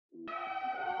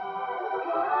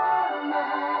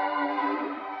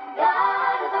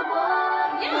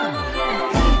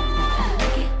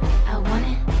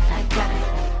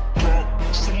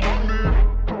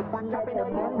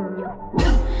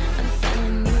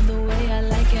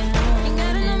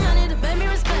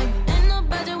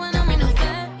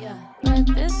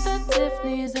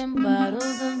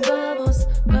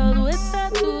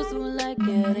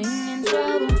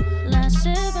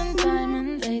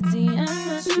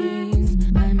jeans.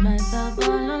 Buy myself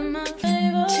all of my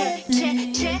favorite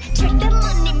things. Check the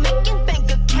money making bank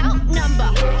account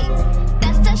number.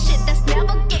 That's that shit that's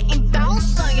never getting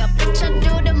bounced on your bitch. I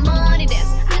do the money dance.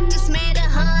 I just made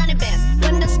 100 bands.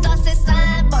 When the stars say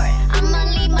sign for it, I'ma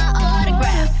leave my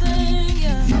autograph.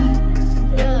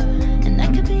 Yeah. And I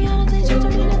could be all the things you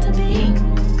told me not to be.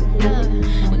 Yeah.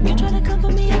 When you try to come for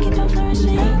me, I keep on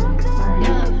flourishing.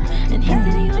 Yeah. And he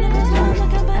said he only was love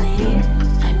like a buddy.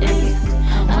 And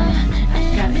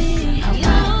me,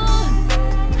 you.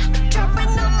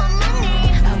 Dropping all my money.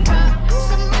 Drop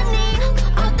some money.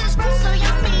 All this rap so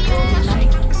yummy, yeah.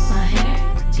 Like my hair,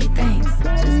 she thinks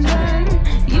just fine.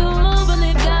 You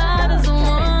believe God is the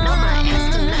one. On my ass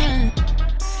tonight.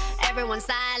 Everyone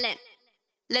silent.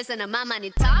 Listen to my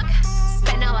money talk.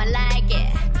 Spend how I like it.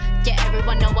 Yeah,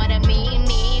 everyone know what I mean.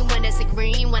 When it's a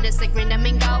green, that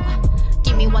mean go.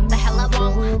 Give me what the hell I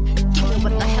want. Give me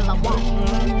what the hell I want.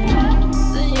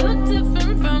 So you're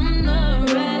different from the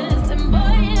rest. And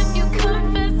boy, if you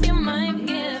confess, you might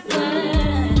get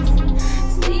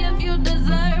blessed. See if you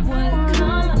deserve what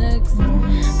comes next.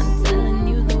 I'm telling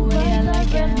you the way I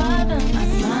like it bottom. My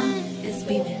smile is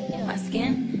beaming, my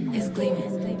skin is gleaming.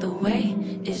 The way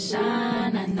it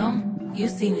shine, I know you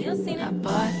seen it. I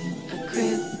bought a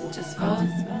crib just for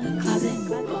the closet,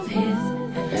 both his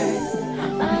and hers.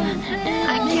 I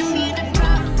came here to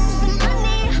drop some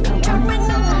money. Dropping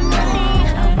all my money.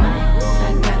 I want it, I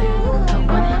got it. I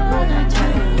want it, I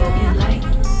got it. You like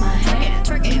my hair?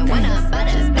 Trick it, when I buy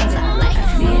this things I like. I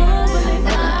see it.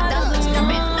 Dollars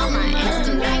jumping on my ass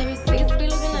tonight. Receipts be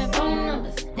looking like phone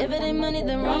numbers. If it ain't money,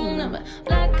 then wrong number.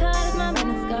 Black card is my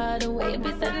business card. The way it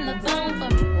be setting the tone for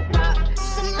me. Drop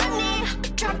some money.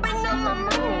 Dropping all my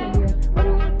money.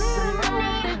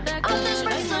 All this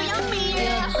rap so yummy,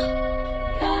 yeah.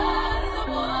 God is a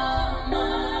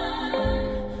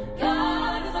woman.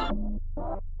 God is a